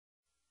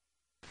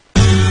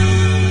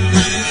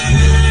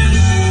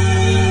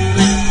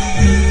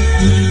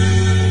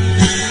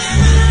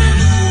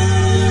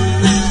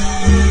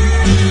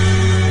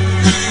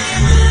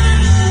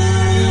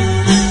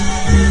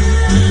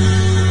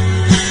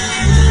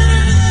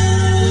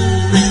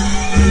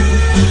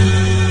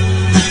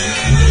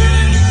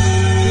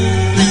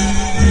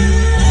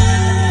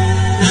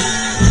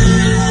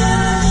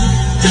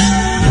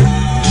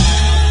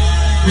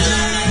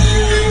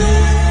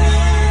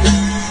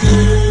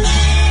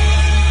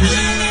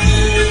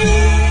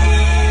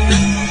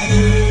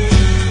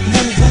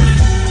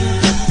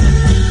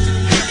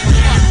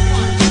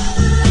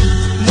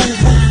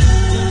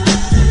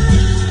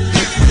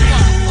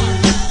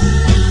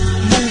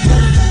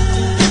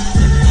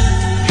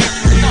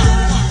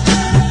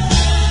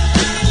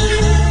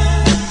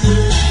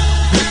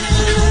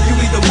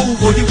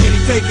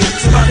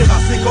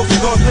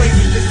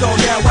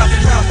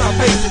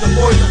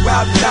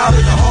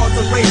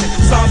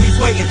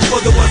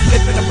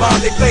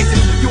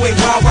ain't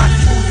wild, watch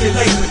the schools get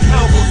laced with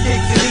elbows,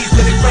 kicks, and knees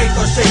till the brains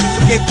start shaking.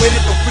 So get with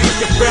it, don't freeze,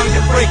 you're brown,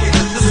 you're breaking.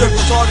 The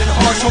circle's hard and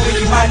harsh, homie,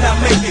 you might not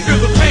make it.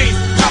 Feel the pain,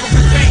 power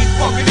contains,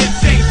 fucking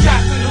insane,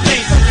 shots in the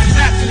lane, something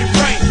snaps in your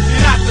brain.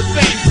 You're not the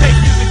same, take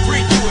music,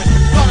 breathe to it.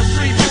 Start a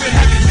stream moving,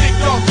 have your big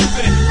dog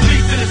moving it.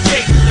 Believe in the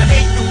shake, the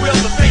hate, the will,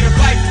 the fate of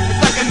life. It's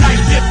like a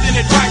knife dipped in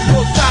it, right,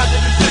 both sides of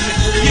the decision.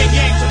 The yin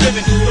yang to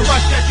living, the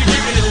rush that you're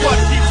giving is what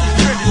keeps you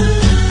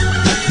driven.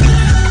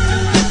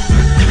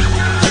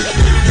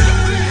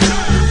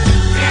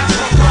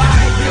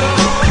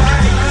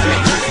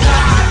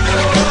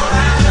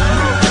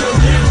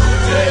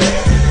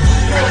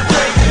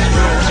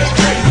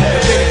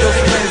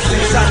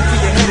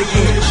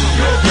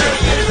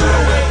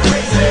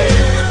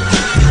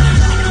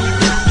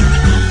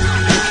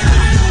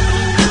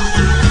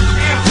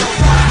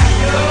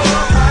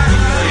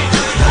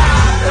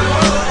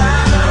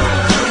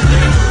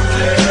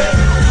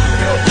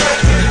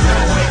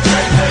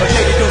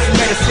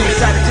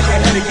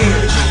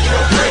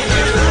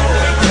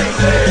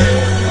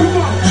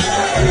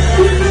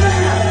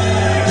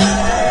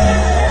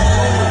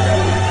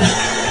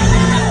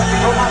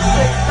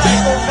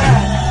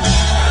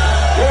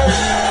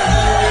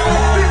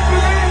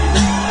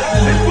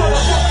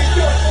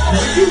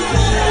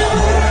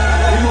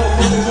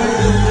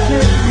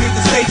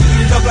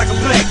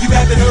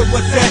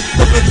 What's that?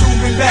 The platoon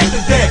bring back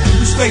the dead.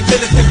 We straight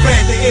militant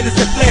brand, the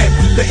innocent fled.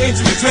 The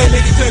injury dread,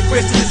 make it turn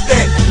Christian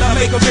instead. Now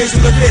make a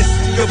visual of this.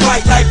 Your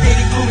bright life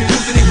ain't gloomy,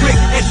 losing it quick.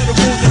 Enter the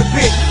wounds of the